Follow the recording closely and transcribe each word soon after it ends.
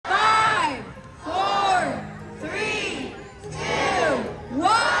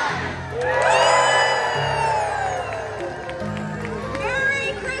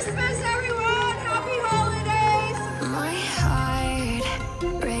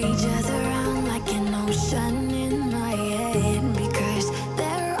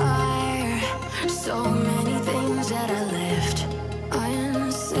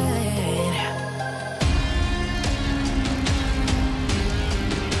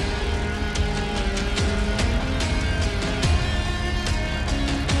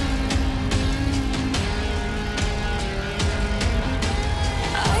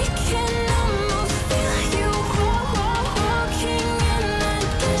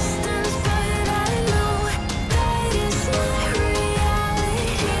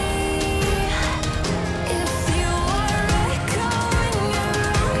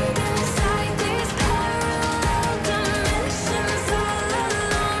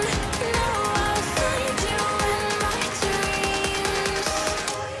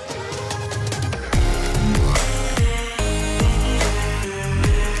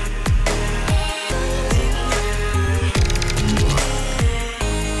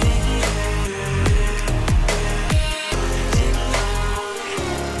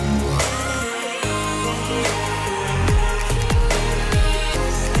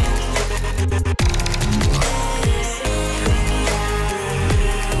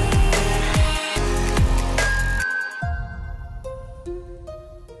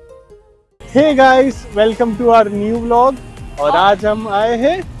Hey guys, welcome to our new vlog. और आज हम आए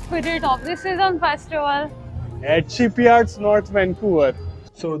हैं Spirit of the Season Festival at Shipyards North Vancouver.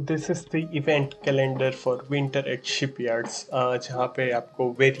 So this is the event calendar for winter at Shipyards, जहाँ पे आपको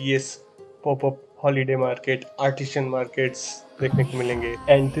various pop-up holiday market, artisan markets देखने को मिलेंगे.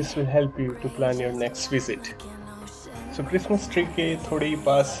 And this will help you to plan your next visit. So Christmas tree के थोड़े ही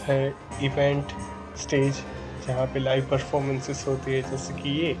पास है event stage, जहाँ पे live performances होती है, जैसे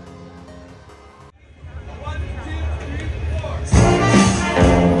कि ये.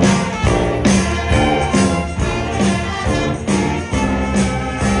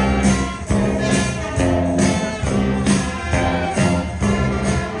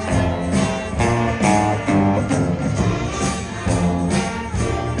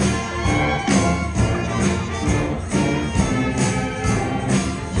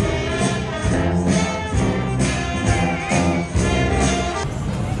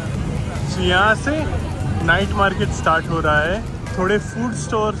 यहाँ से नाइट मार्केट स्टार्ट हो रहा है, थोड़े फूड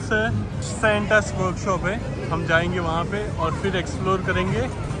स्टोर्स है, सेंटास वर्कशॉप है, हम जाएंगे वहाँ पे और फिर एक्सप्लोर करेंगे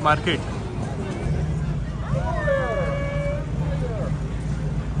market.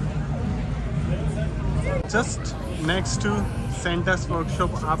 Just next to सेंटास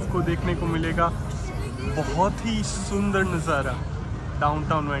workshop आपको देखने को मिलेगा बहुत ही सुंदर नज़ारा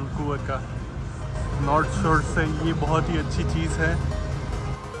डाउनटाउन वैंकूवर का. नॉर्थ शोर से ये बहुत ही अच्छी चीज़ है.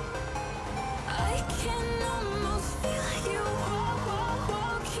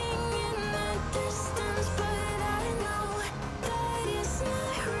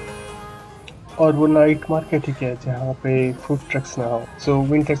 और वो नाइट मार्केट ही है जहाँ पे फूड ट्रक्स ना हो. सो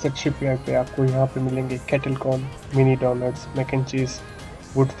विंटर्स एट शिपयार्ड पे आपको यहाँ पे मिलेंगे kettle corn, mini donuts, Mac and cheese,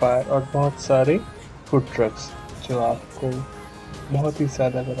 wood fire और बहुत सारे फूड ट्रक्स जो आपको बहुत ही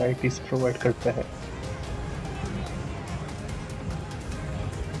ज़्यादा वैरायटीज़ प्रोवाइड करते हैं.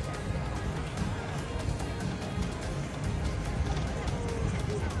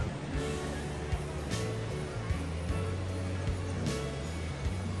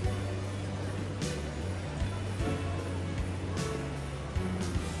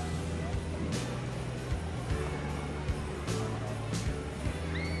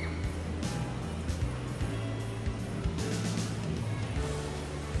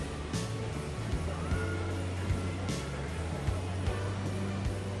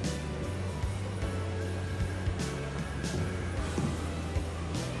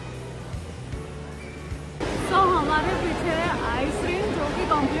 हमारे पीछे आइस रिंक जो कि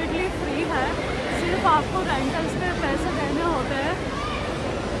कम्प्लीटली फ्री है, सिर्फ आपको रेंटल्स पे पैसे देने होते हैं.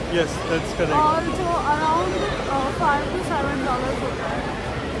 Yes, that's correct. और जो अराउंड $5 to $7 होता है.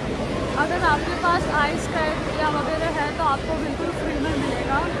 अगर आपके पास आइस पैक या वगैरह है तो आपको बिल्कुल फ्री में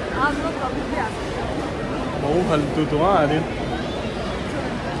मिलेगा. आप लोग कभी भी आ सकते हैं. बहुत फालतू तो आ रहे.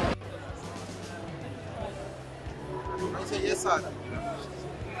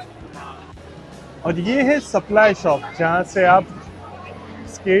 और ये है सप्लाई शॉप जहाँ से आप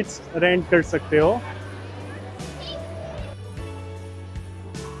स्केट्स रेंट कर सकते हो.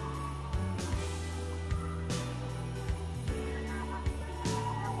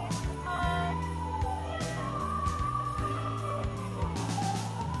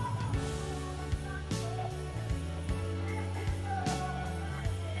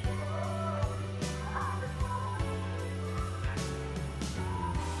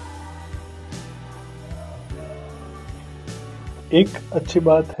 एक अच्छी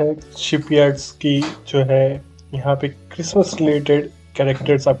बात है शिपयार्ड्स की जो है, यहाँ पे क्रिसमस रिलेटेड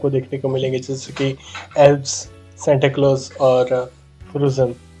कैरेक्टर्स आपको देखने को मिलेंगे, जैसे कि एल्व्स, सेंटा क्लॉज और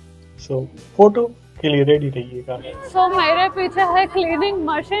फ्रोजन. सो फोटो के लिए रेडी रहिएगा. सो मेरे पीछे है क्लीनिंग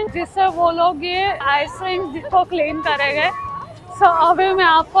मशीन जिससे वो लोग ये आइस रिंक को क्लीन करेंगे. सो अभी मैं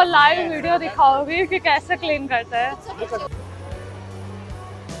आपको लाइव वीडियो दिखाऊंगी कि कैसे क्लीन करते हैं.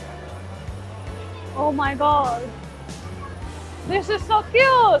 Oh my God, this is so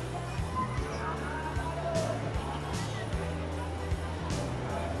cute.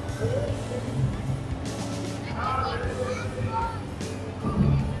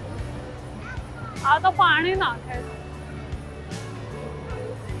 आ तो पानी नाखे.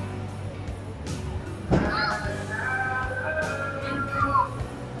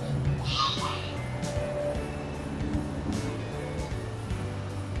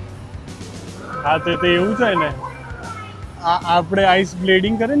 આતે તો એવું છે ને, આપણે आइस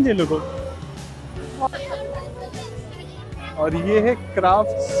ब्लेडिंग करें जे लोगों. और ये है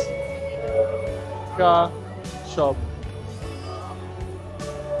क्राफ्ट्स का शॉप.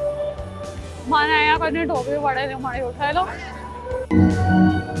 મને અહીંયા કોઈને ઢોબી વડે મળી ઉઠાયેલો.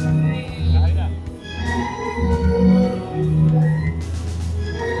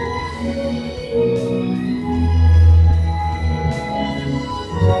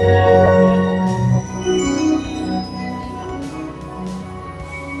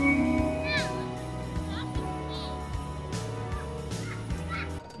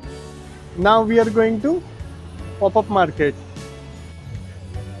 Now we are going to pop-up market.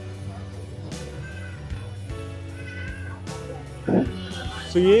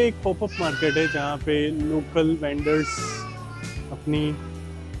 So ये एक पॉपअप मार्केट है जहाँ पे लोकल वेंडर्स अपनी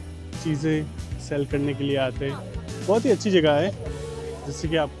चीज़ें सेल करने के लिए आते हैं। बहुत ही अच्छी जगह है, जैसे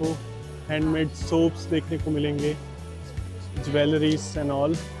कि आपको हैंडमेड सोप्स देखने को मिलेंगे, ज्वेलरीज एंड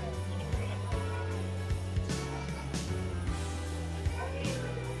ऑल।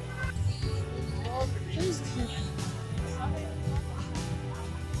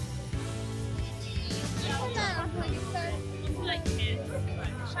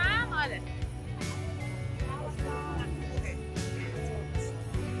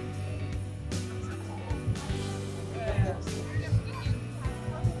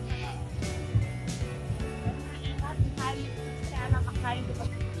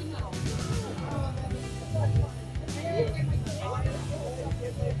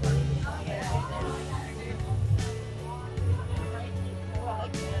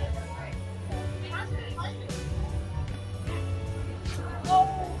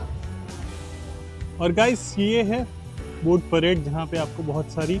 और गाइस ये है बोट परेड, जहाँ पे आपको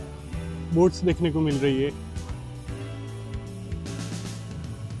बहुत सारी बोट्स देखने को मिल रही है।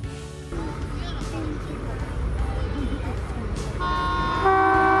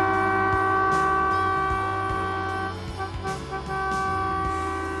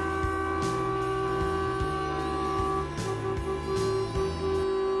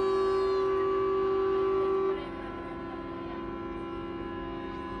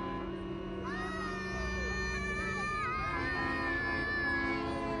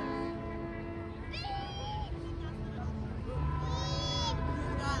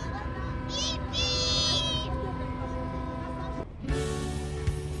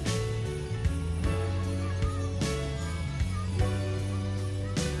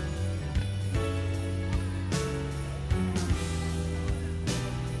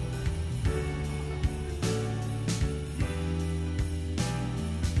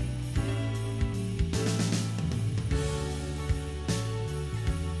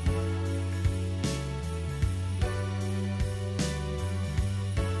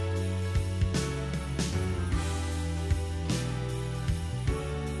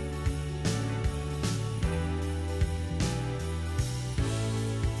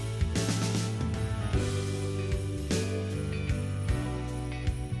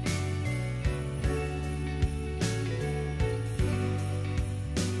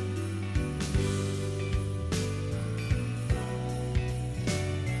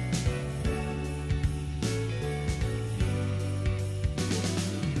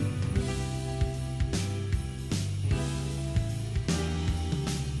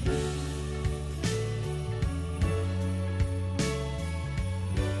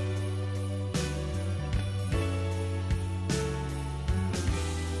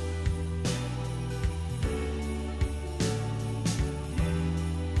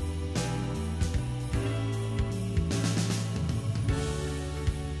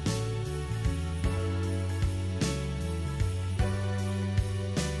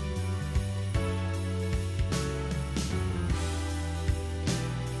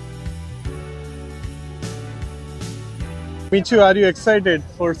 Michu, are you excited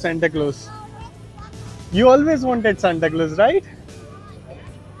for Santa Claus? You always wanted Santa Claus, right?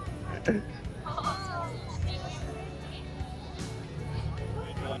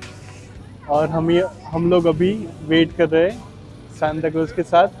 और हम लोग अभी वेट कर रहे हैं सांता क्लॉज के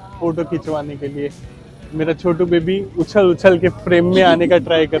साथ फोटो खिंचवाने के लिए। मेरा छोटू बेबी उछल उछल के फ्रेम में आने का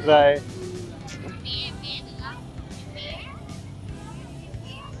ट्राई कर रहा है।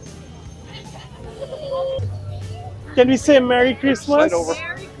 Can we say Merry Christmas?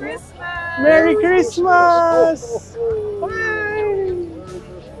 Merry Christmas! Merry Christmas! Hi!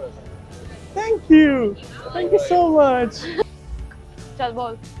 Thank you! Thank you so much! चल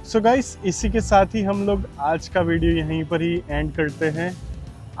बोल। So guys, इसी के साथ ही हम लोग आज का वीडियो यहीं पर ही एंड करते हैं।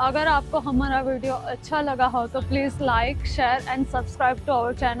 अगर आपको हमारा वीडियो अच्छा लगा हो तो please like, share and subscribe to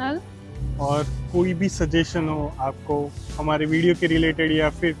our channel. और कोई भी सजेशन हो आपको हमारे वीडियो के रिलेटेड या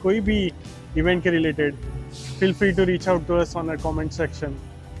फिर कोई भी इवेंट के related, feel free to reach out to us on our comment section.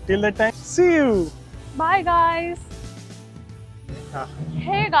 Till that time, see you! Bye guys!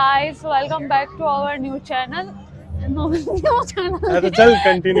 Hey guys, welcome back to our new channel. No, new channel. तो चल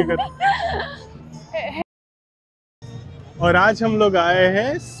continue कर। और आज हम लोग आए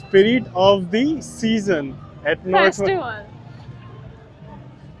हैं spirit of the season eight festival.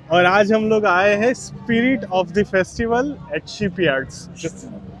 और आज हम लोग आए हैं spirit of the festival at shipyards.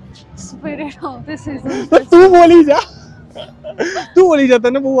 Spirit of the season. तू बोली जा। तू बोली जाता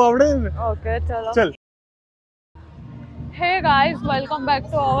ना वो आवड़े। ओके चलो। चल। Hey guys, welcome back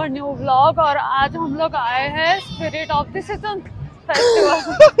to our new vlog. और आज हम लोग आए हैं spirit of the season festival.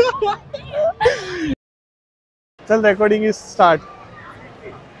 चल रिकॉर्डिंग इज स्टार्ट।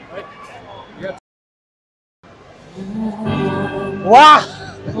 वाह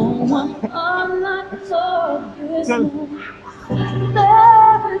चल।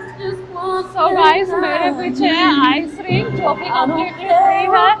 सो गाइस, मेरे पीछे है आइस रिंक जो कि कंप्लीटली फ्री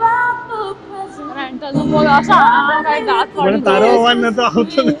है। रेंटल तो बहुत आसान है। दांत મને તારો અવાજ નતો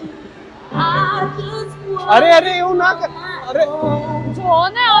આવતો ને। અરે અરે એવું ના કર। અરે जो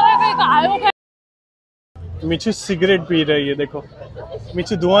ने आवे कहीं आयो है। मीचू सिगरेट पी रही है, देखो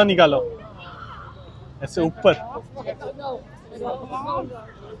मीचू धुआं निकालो ऐसे ऊपर।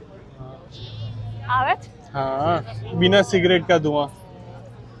 आवे हाँ बिना सिगरेट का धुआं।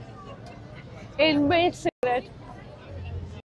 Inbuilt cigarette.